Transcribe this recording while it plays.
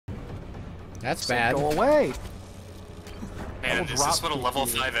That's bad. Go away. Man, is this what a level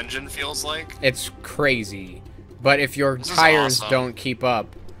 5 engine feels like? It's crazy. But if your This is tires awesome. don't keep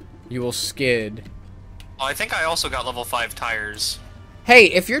up, you will skid. Oh, I think I also got level 5 tires. Hey,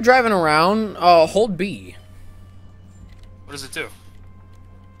 if you're driving around, hold B. What does it do?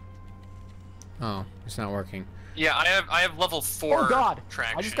 Oh, it's not working. Yeah, I have level 4 Oh god!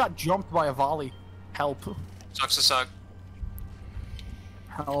 traction. I just got jumped by a volley. Help. Sucks to suck.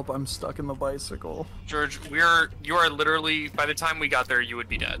 Help, I'm stuck in the bicycle. George, you are literally, by the time we got there, you would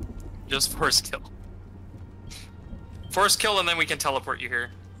be dead. Just force kill. Force kill and then we can teleport you here.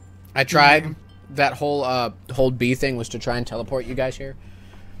 I tried. That whole hold B thing was to try and teleport you guys here.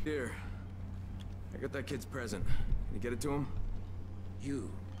 Here. I got that kid's present. Can you get it to him?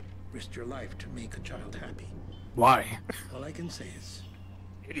 You risked your life to make a child happy. Why? All I can say is,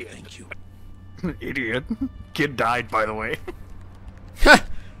 Idiot. thank you. Idiot. Kid died, by the way.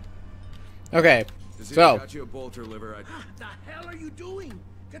 Okay, Does he so got you a bolter liver? What the hell are you doing?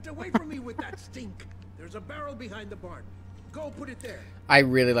 Get away from me with that stink. There's a barrel behind the barn. Go put it there. I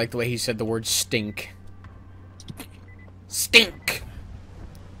really like the way he said the word stink. Stink.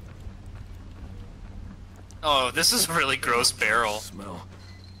 Oh, this is a really gross barrel. Smell.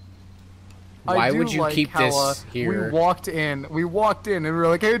 Why I do would you like keep how, this here? We walked in and we were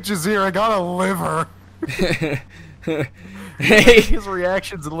like, "Hey, Jazir, I got a liver." Hey, His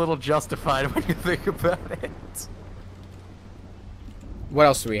reaction's a little justified when you think about it. what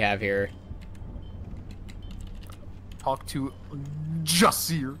else do we have here? Talk to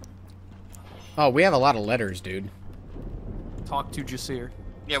Jasir. Oh, we have a lot of letters, dude. Talk to Jasir.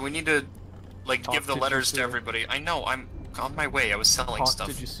 Yeah, we need to, like, Talk give the to letters to Jasir. everybody. I know, I'm on my way. I was selling Talk stuff.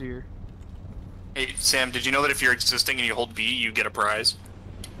 to Jasir. Hey, Sam, did you know that if you're existing and you hold B, you get a prize?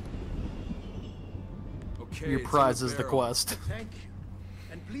 Okay, Your it's in prize is the barrel. quest. Thank you.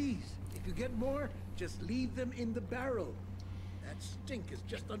 And please, if you get more, just leave them in the barrel. That stink is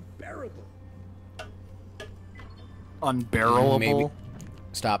just unbearable. Unbarrelable. Maybe.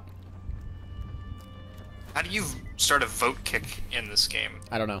 Stop. How do you start a vote kick in this game?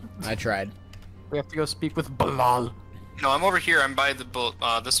 I don't know. I tried. We have to go speak with Bilal. No, I'm over here. I'm by the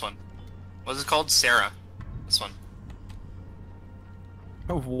this one. What is it called? Sarah. This one.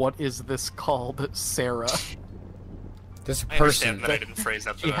 What is this called, Sarah? This I person. understand that I didn't phrase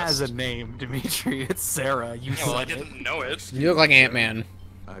that the She has a best. name, Dimitri. It's Sarah. You Yeah, well, I said it. didn't know it. You look like Ant-Man.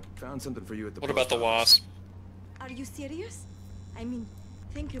 I found something for you at the What about the post office. wasp? Are you serious? I mean,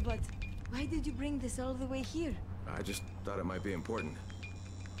 thank you, but why did you bring this all the way here? I just thought it might be important.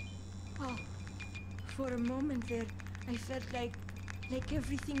 Oh, for a moment there, I felt like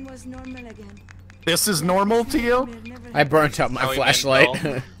everything was normal again. This is normal to you? I burnt out my Oh, you flashlight.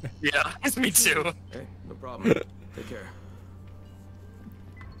 meant no. Yeah, it's me too. Hey, no problem. Take care.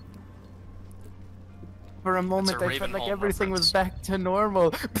 For a moment, a I felt like Ravenholm everything was reference. back to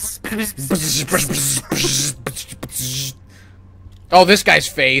normal. Oh, this guy's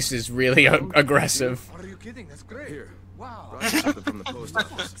face is really aggressive. Are you kidding? That's great. Here. Wow. Brought you something from the post For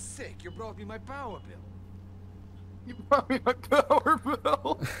office. fuck's sake, you brought me my power bill. You brought me a power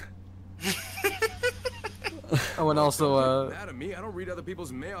bill. Oh, and also, Mad at me? I don't read other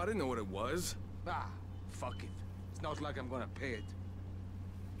people's mail. I didn't know what it was. Ah, fuck it. It's not like I'm gonna pay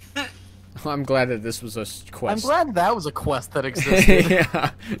it. I'm glad that this was a I'm quest. glad that was a quest that existed.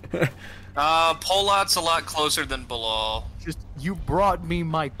 Yeah. Polot's a lot closer than Bilal. Just, you brought me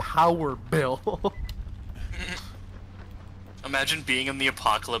my power bill. Imagine being in the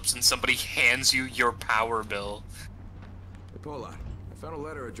apocalypse and somebody hands you your power bill. Hey, Paula, I found a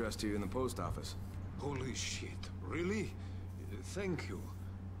letter addressed to you in the post office. Holy shit. Really? Thank you.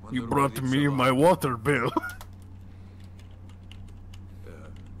 You Wonder brought what it's me about. my water bill.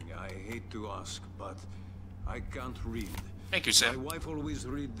 I hate to ask, but I can't read. Thank you, My Sam. wife always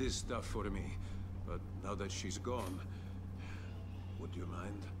read this stuff for me, but now that she's gone, would you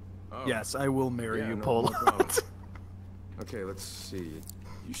mind? Oh, Yes, I will marry yeah, you, no Paul. problem. Okay, let's see.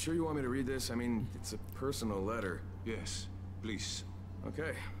 You sure you want me to read this? I mean, it's a personal letter. Yes, please.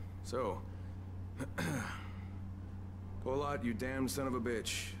 Okay, so... Polot, you damn son of a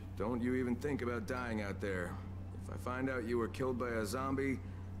bitch. Don't you even think about dying out there. If I find out you were killed by a zombie,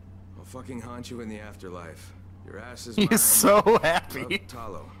 I'll fucking haunt you in the afterlife. Your ass is mine. He's so Love, happy.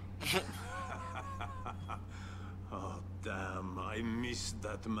 Talo. Oh, damn, I missed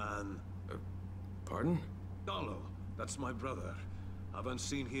that man. Pardon? Dalo, that's my brother. Haven't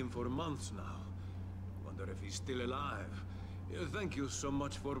seen him for months now. Wonder if he's still alive. Thank you so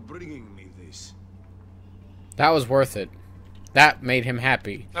much for bringing me this. That was worth it. That made him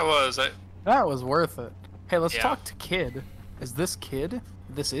happy. That was it. That was worth it. Hey, let's Yeah. talk to Kid. Is this Kid?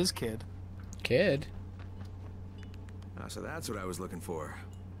 This is Kid. Kid. Ah, so that's what I was looking for.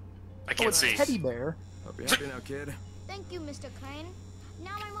 I can't see. Teddy bear. Hope you're happy now, kid. Thank you, Mr. Crane.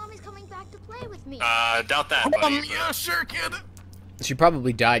 Now my mom is coming back to play with me. Doubt that, buddy. Yeah, sure, kid. She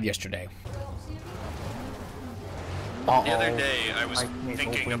probably died yesterday. The other day, I was I can't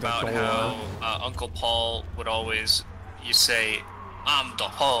thinking open the about door. how Uncle Paul would always, you say, "I'm the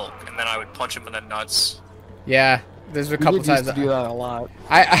Hulk," and then I would punch him in the nuts. Yeah, there's a couple We used times to do that a lot.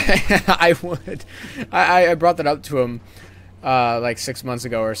 I would. I brought that up to him like 6 months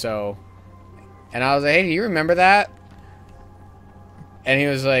ago or so, and I was like, "Hey, do you remember that?" And he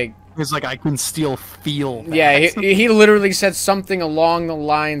was like, It's like I can still feel that. "Yeah." He literally said something along the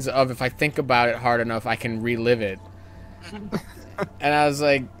lines of, "If I think about it hard enough, I can relive it." And I was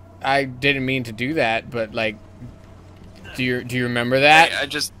like, "I didn't mean to do that, but like, do you remember that?" Hey, I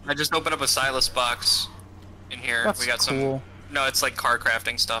just opened up a Silas box in here. That's We got some. cool. No, it's like car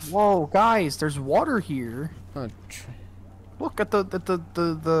crafting stuff. Whoa, guys, there's water here. Oh, Look at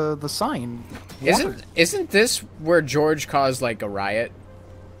the sign. Water. Isn't this where George caused like a riot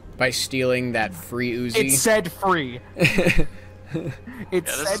by stealing that free Uzi? It said free. It Yeah,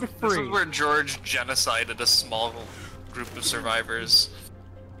 said this free. is where George genocided a small group of survivors.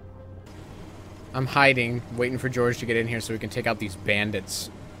 I'm hiding, waiting for George to get in here so we can take out these bandits.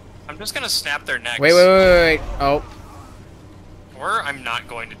 I'm just gonna snap their necks. Wait. Oh. Or I'm not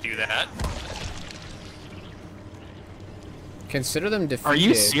going to do that. Consider them defeated. Are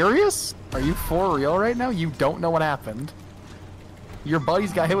you serious? Are you for real right now? You don't know what happened. Your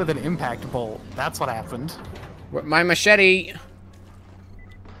buddies got hit with an impact bolt. That's what happened. My machete.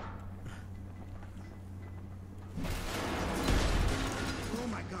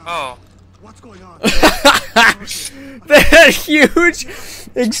 Oh. What's going on? That huge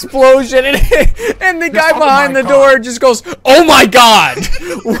explosion, and the guy Oh behind my the God. door just goes, "Oh my God!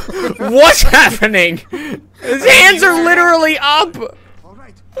 What's happening?" His hands are literally up. All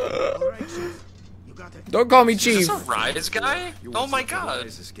right, Chief. You got it. Don't call me Is chief. this a Rise guy? You Oh want my some of god.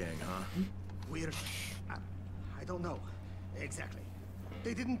 Rise's gang, huh? We're. I don't know exactly.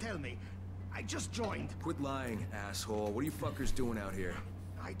 They didn't tell me. I just joined. Quit lying, asshole. What are you fuckers doing out here?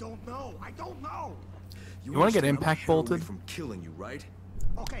 I don't know. I don't know. You wanna get understand I'm a impact hair away bolted? from killing you, right?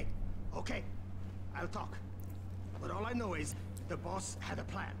 Okay, okay. I'll talk. But all I know is the boss had a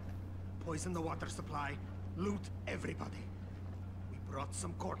plan. Poison the water supply, loot everybody. We brought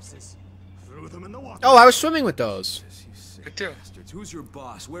some corpses, threw them in the water. Oh, I was swimming with those. You sick Me too. bastards. Who's your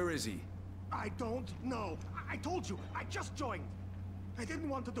boss? Where is he? I don't know. I told you. I just joined. I didn't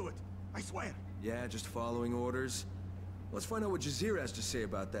want to do it. I swear. Yeah, just following orders. Let's find out what Jazir has to say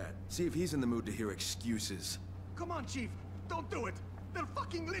about that. See if he's in the mood to hear excuses. Come on, Chief. Don't do it. They'll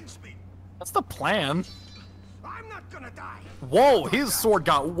fucking lynch me. That's the plan. I'm not gonna die. Whoa, his sword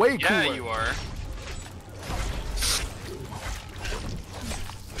got way cooler. Yeah, you are.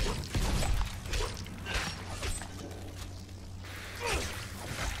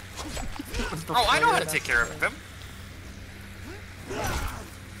 Oh, I know how to take care of him.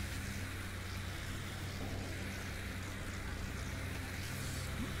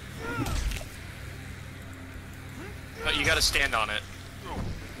 But you gotta stand on it.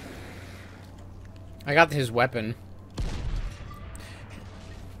 I got his weapon.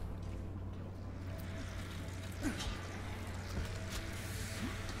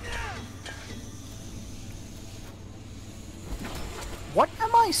 What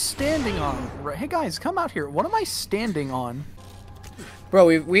am I standing on? Hey guys, come out here. What am I standing on? Bro,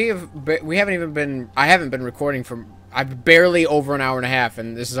 we haven't even been. I haven't been recording for. I've barely over an hour and a half,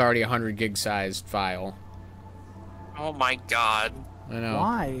 and this is already a 100 gig sized file. Oh my god. I know.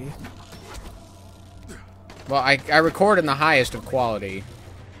 Why? Well, I record in the highest of quality.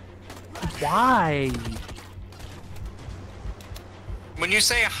 Why? When you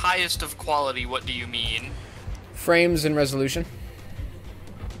say highest of quality, what do you mean? Frames and resolution.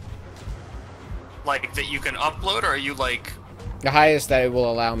 Like that you can upload, or are you like... The highest that it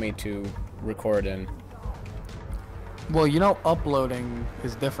will allow me to record in. Well, you know uploading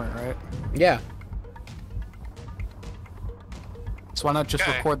is different, right? Yeah. So why not just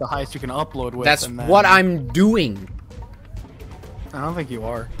Okay. record the highest you can upload with? That's and then... what I'm doing. I don't think you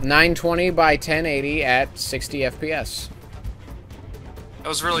are. 920 by 1080 at 60 FPS. That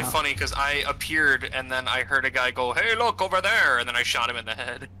was really funny because I appeared and then I heard a guy go, "Hey, look over there," and then I shot him in the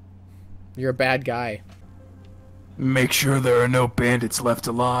head. You're a bad guy. Make sure there are no bandits left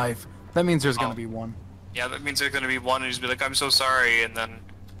alive. That means there's gonna Oh. be one. Yeah, that means there's gonna be one who's be like, "I'm so sorry," and then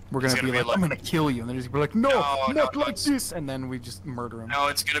We're He's gonna be gonna like, be like- I'm gonna kill you, and then he's gonna be like, no, No, not no, like it's- this, and then we just murder him. now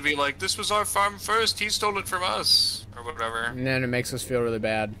it's gonna be like, "This was our farm first. He stole it from us," or whatever. And then it makes us feel really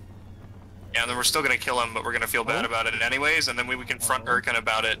bad. Yeah, and then we're still gonna kill him, but we're gonna feel bad about it anyways, and then when we confront Erkan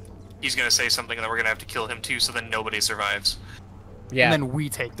about it, he's gonna say something, and then we're gonna have to kill him too, so then nobody survives. Yeah. And then we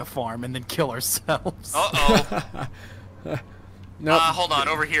take the farm and then kill ourselves. Uh-oh. Nope. Hold on,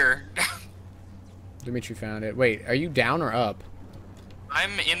 over here. Dimitri found it. Wait, are you down or up?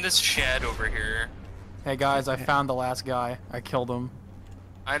 I'm in this shed over here. Hey guys, I found the last guy. I killed him.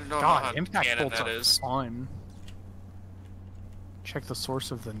 I don't know God, how impact canon bolts that are is. fun. Check the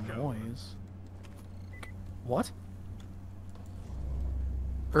source of the noise. What?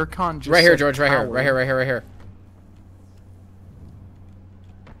 Erkan just Right here, said George. Right here. coward. Right here. Right here. Right here.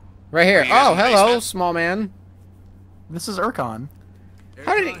 Right here. Are you guys Oh, in the hello, basement? small man. This is Erkan.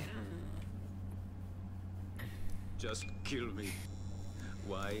 How did he? Just kill me.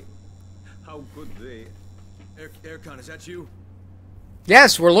 Why? How could they? Erkan, is that you?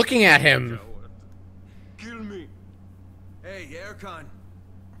 Yes, we're looking at him. Coward. Kill me. Hey, Erkan.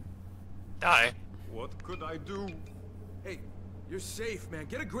 Die. What could I do? Hey, you're safe, man.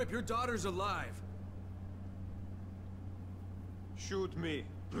 Get a grip. Your daughter's alive. Shoot me,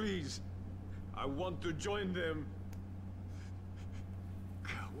 please. I want to join them.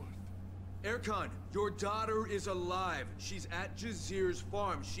 Coward. Erkan, your daughter is alive. She's at Jazir's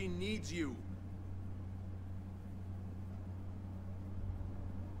farm. She needs you.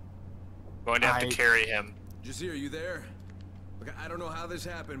 Going to have to carry him. Jazir, you there? Look, I don't know how this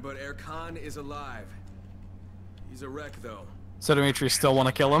happened, but Erkan is alive. He's a wreck, though. So Dimitri still want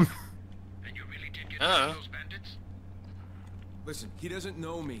to kill him? Listen, he doesn't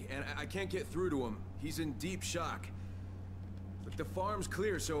know me, and I can't get through to him. He's in deep shock. Look, the farm's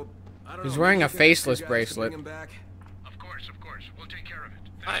clear, so I don't know. He's wearing maybe a you can ask faceless your guys to bracelet. bring him back? Of course, we'll take care of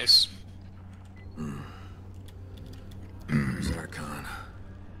it. Nice. Where's Erkan?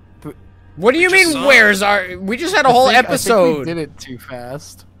 What do you just mean? saw Where's our? We just had a whole I think episode. we did it too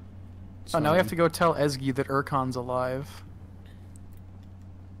fast. Oh, now we have to go tell Ezgi that Erkan's alive.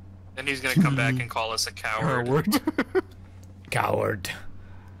 And he's gonna come back and call us a coward. Coward.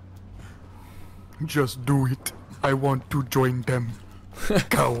 Just do it. I want to join them.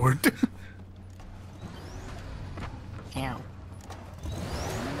 Coward. Ow.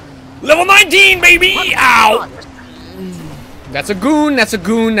 Level 19, baby! Ow! That's a goon. That's a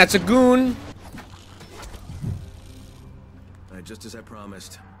goon. That's a goon. Just as I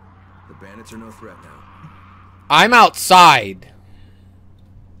promised, the bandits are no threat now. I'm outside.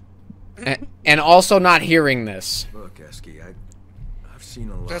 And also not hearing this. Look, Eski, I've seen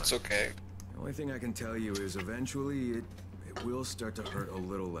a lot. That's okay. The only thing I can tell you is eventually it will start to hurt a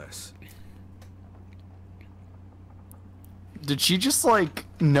little less. Did she just, like,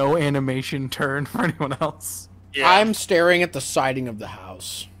 no animation turn for anyone else? Yeah. I'm staring at the siding of the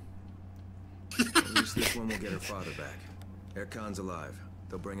house. At least this one will get her father back. Erkan's alive.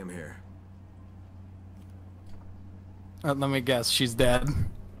 They'll bring him here. Let me guess, she's dead.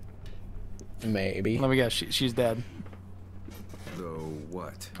 Maybe. Let me guess, she's dead. Though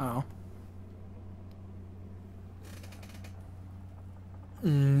what? Oh.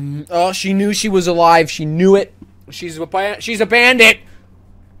 Oh, she knew she was alive. She knew it. She's a bandit.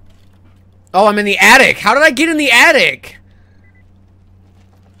 Oh, I'm in the attic. How did I get in the attic?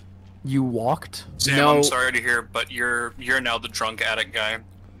 You walked? Sam, No. I'm sorry to hear, but you're now the drunk addict guy.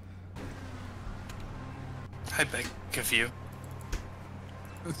 I beg of you.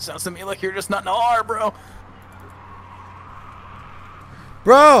 It sounds to me like you're just not in a R, bro.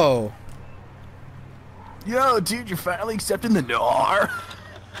 Bro. Yo, dude, you're finally accepting the NAR.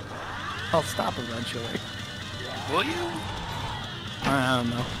 I'll stop eventually. Will you? I don't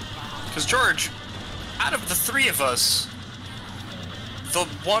know. Because George, out of the three of us, the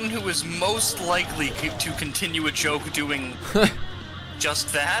one who is most likely to continue a joke doing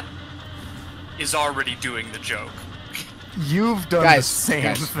just that is already doing the joke. You've done the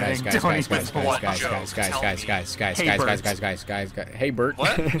same thing. Hey, Bert.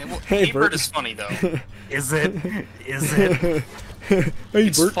 What? Hey, Bert is funny though. Is it? Is it? Hey,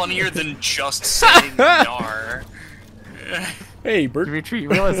 It's Bert. funnier than just saying "nar." Hey, Bert. Dimitri, you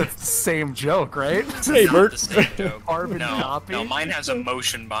realize it's the same joke, right? Hey, Not Bert. the same joke. Carbon No, copy? no, mine has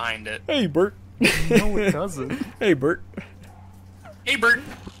emotion behind it. Hey, Bert. No, it doesn't. Hey, Bert. Hey, Bert.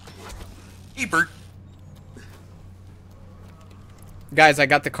 Hey, Bert. Guys, I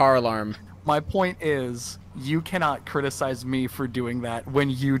got the car alarm. My point is, you cannot criticize me for doing that when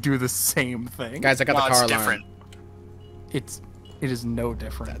you do the same thing. Guys, I got Well, the car it's alarm. different. It is no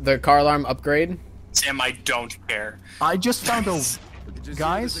different. The car alarm upgrade. Sam, I don't care. I just found a... Jazir,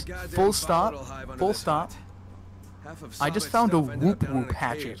 Guys, there's a goddamn full stop, volatile hive under full this stop. hut. Half of I just Sammit's found a stuff ended up whoop down in whoop a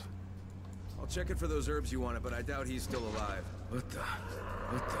hatchet. cave. I'll check it for those herbs you wanted, but I doubt he's still alive. What the?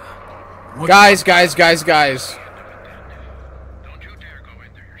 Guys. Don't you dare go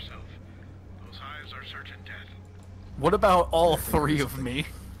in there yourself. Those hives are certain death. What about all three of me?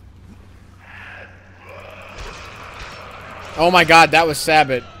 Oh my god, that was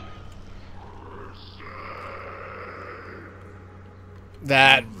Sabbath.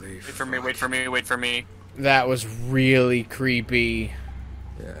 That Wait for me, wait for me, wait for me. that was really creepy.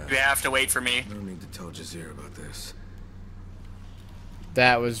 You have to wait for me. No need to tell Jazeer about this.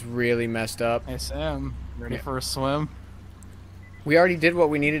 That was really messed up. Hey Sam, ready for a swim? We already did what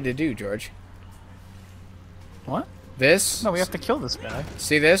we needed to do, George. What? This? No, we have to kill this guy.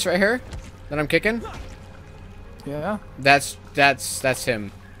 See this right here? That I'm kicking? Yeah. That's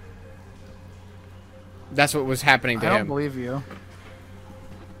him. That's what was happening to I don't him. believe you.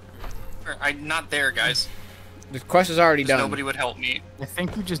 I'm not there, guys. The quest is already 'Cause done. nobody would help me. I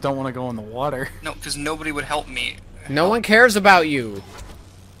think you just don't want to go in the water. No, because nobody would help me. No one cares about you.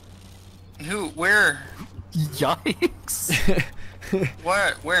 Who? Where? Yikes.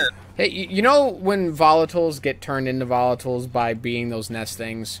 What? Where? Hey, you know when volatiles get turned into volatiles by being those nest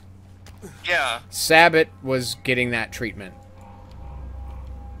things? Yeah. Sabbath was getting that treatment.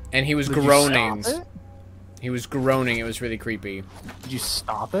 And he was Did you groaning. stop it? He was groaning. It was really creepy. Did you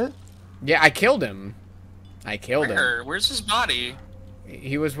stop it? Yeah, I killed him. I killed him. Where? Where's his body?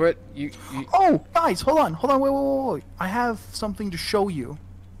 He was what you Oh, guys, hold on, wait. I have something to show you.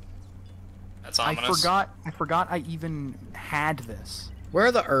 That's ominous. I forgot I even had this. Where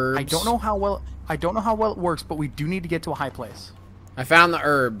are the herbs? I don't know how well it works, but we do need to get to a high place. I found the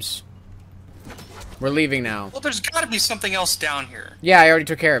herbs. We're leaving now. Well, there's got to be something else down here. Yeah, I already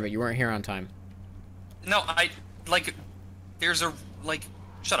took care of it. You weren't here on time. No, there's a,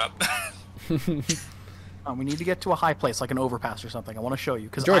 shut up. We need to get to a high place, like an overpass or something. I want to show you,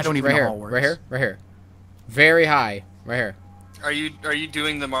 because I George, don't even right know here, how it works. right here. Very high. Right here. Are you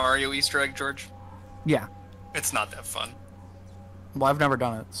doing the Mario Easter egg, George? Yeah. It's not that fun. Well, I've never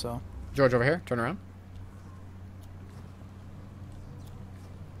done it, so. George, over here. Turn around.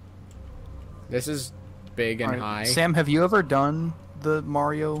 This is big and Alright, high. Sam, have you ever done the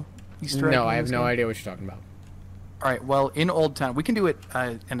Mario Easter egg? No, I in have this no game? idea what you're talking about. Alright, well, in Old Town, we can do it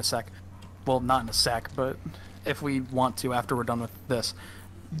in a sec. Well, not in a sec, but if we want to after we're done with this.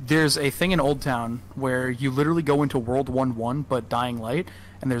 There's a thing in Old Town where you literally go into World 1-1, but Dying Light,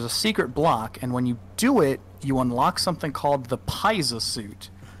 and there's a secret block, and when you do it, you unlock something called the Pisa suit.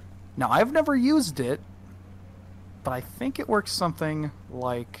 Now, I've never used it, but I think it works something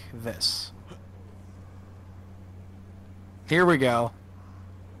like this. Here we go.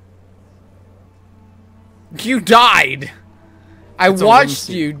 You died! I It's a watched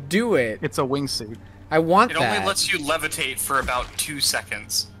wingsuit. you do it. It's a wingsuit. I want It that. only lets you levitate for about 2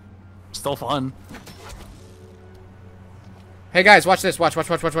 seconds. Still fun. Hey guys, watch this. Watch.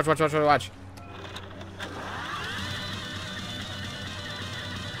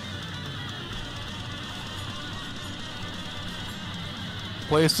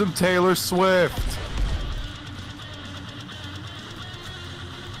 Play some Taylor Swift.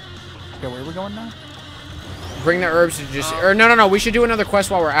 Okay, where are we going now? Bring the herbs to just... or no. We should do another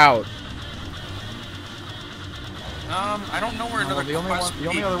quest while we're out. I don't know where another The only quest one, the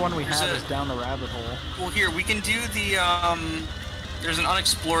only other one we There's have a- is down the rabbit hole. Well, here, we can do the, there's an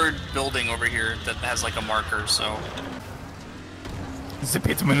unexplored building over here that has, like, a marker, so... Zip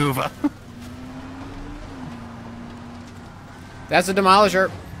it maneuver. That's a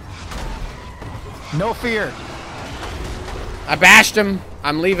demolisher. No fear. I bashed him.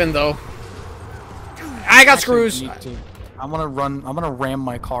 I'm leaving though. I got screws. I'm gonna ram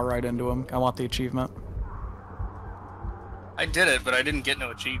my car right into him. I want the achievement. I did it, but I didn't get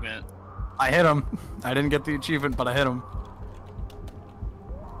no achievement. I hit him. I didn't get the achievement, but I hit him.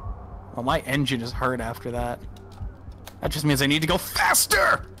 Well, my engine is hurt after that. That just means I need to go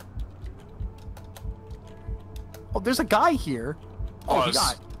faster! Oh, there's a guy here. Oh, he Pause.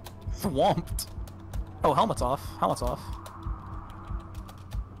 got swamped. Oh, helmet's off. Helmet's off.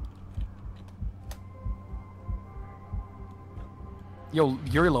 Yo,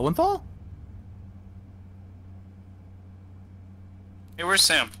 Yuri Lowenthal? Hey, where's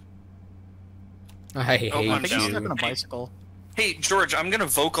Sam? I hate Oh, I'm I think he's down. stuck on a bicycle. Hey, George, I'm gonna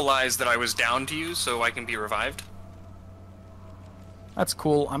vocalize that I was down to you so I can be revived. That's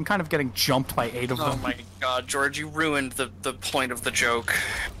cool. I'm kind of getting jumped by 8 of Oh them. my god, George, you ruined the point of the joke.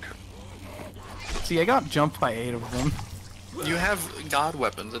 See, I got jumped by 8 of them. You have god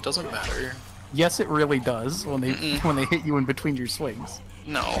weapons, it doesn't matter. Yes, it really does when they hit you in between your swings.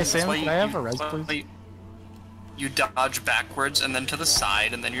 No. Hey, that's Sam, why can I have a res, please? You dodge backwards and then to the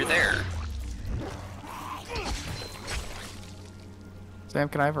side, and then you're there. Sam,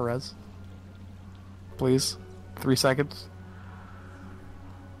 can I have a res? please. 3 seconds.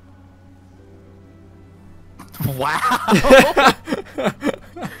 Wow!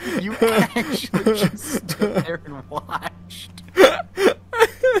 You actually just stood there and watched.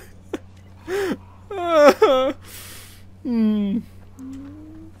 Oh,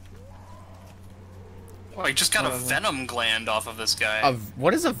 I just got a venom gland off of this guy.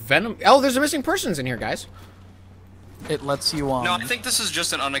 What is a venom? Oh, there's a missing persons in here, guys. It lets you No, I think this is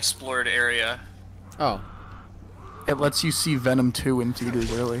just an unexplored area. Oh. It lets you see Venom 2 in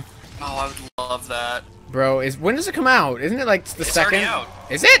theaters early. Oh, I would love that. Bro, when does it come out? Isn't it like the second? It's already out.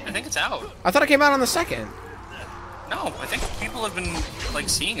 Is it? I think it's out. I thought it came out on the 2nd. No, I think people have been like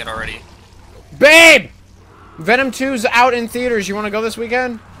seeing it already. Babe! Venom 2's out in theaters. You want to go this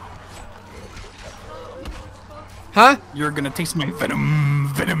weekend? Huh? You're gonna taste my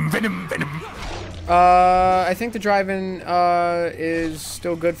venom. I think the drive-in is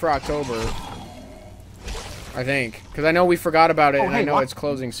still good for October. I think, because I know we forgot about it, and I know it's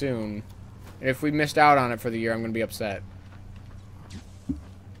closing soon. If we missed out on it for the year, I'm gonna be upset.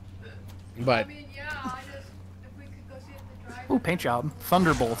 But. Ooh, paint job.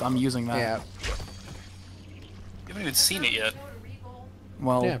 Thunderbolt. I'm using that. Yeah. You haven't even seen it yet.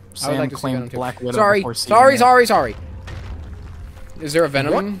 Well, Yeah, I Sam would like to see claimed Venom too. Black Widow Sorry, before seeing sorry. Is there a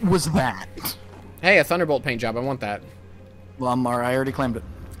Venom? What was that? Hey, a Thunderbolt paint job. I want that. Well, I already claimed it.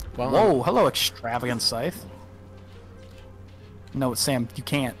 Well, Whoa, hello, extravagant scythe. No, Sam, you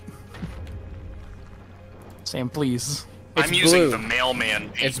can't. Sam, please. I'm using the mailman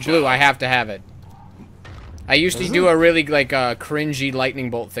paint It's blue. job. I have to have it. I used to do a really cringy lightning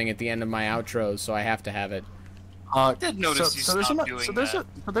bolt thing at the end of my outros, so I have to have it. I did notice you stopped doing that.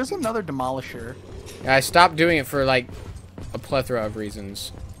 There's another demolisher. I stopped doing it for like a plethora of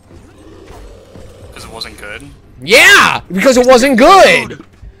reasons. Because it wasn't good. Yeah, because it wasn't good.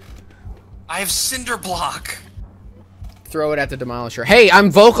 I have cinder block. Throw it at the demolisher. Hey, I'm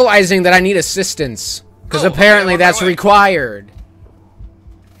vocalizing that I need assistance because apparently that's required.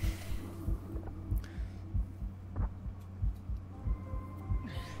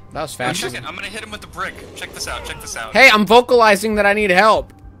 That was fast. I'm gonna hit him with the brick. Check this out. Check this out. Hey, I'm vocalizing that I need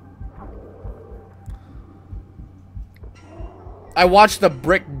help. I watched the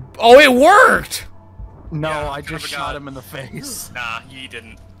brick. Oh, it worked. No, Yeah, I just shot him in the face. Nah, he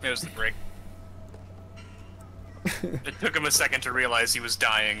didn't. It was the brick. It took him a second to realize he was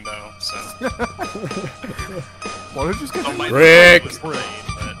dying, though. So. What did you just get? Oh, my Brick. was great,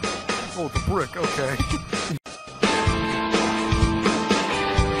 but... Oh, the brick. Okay.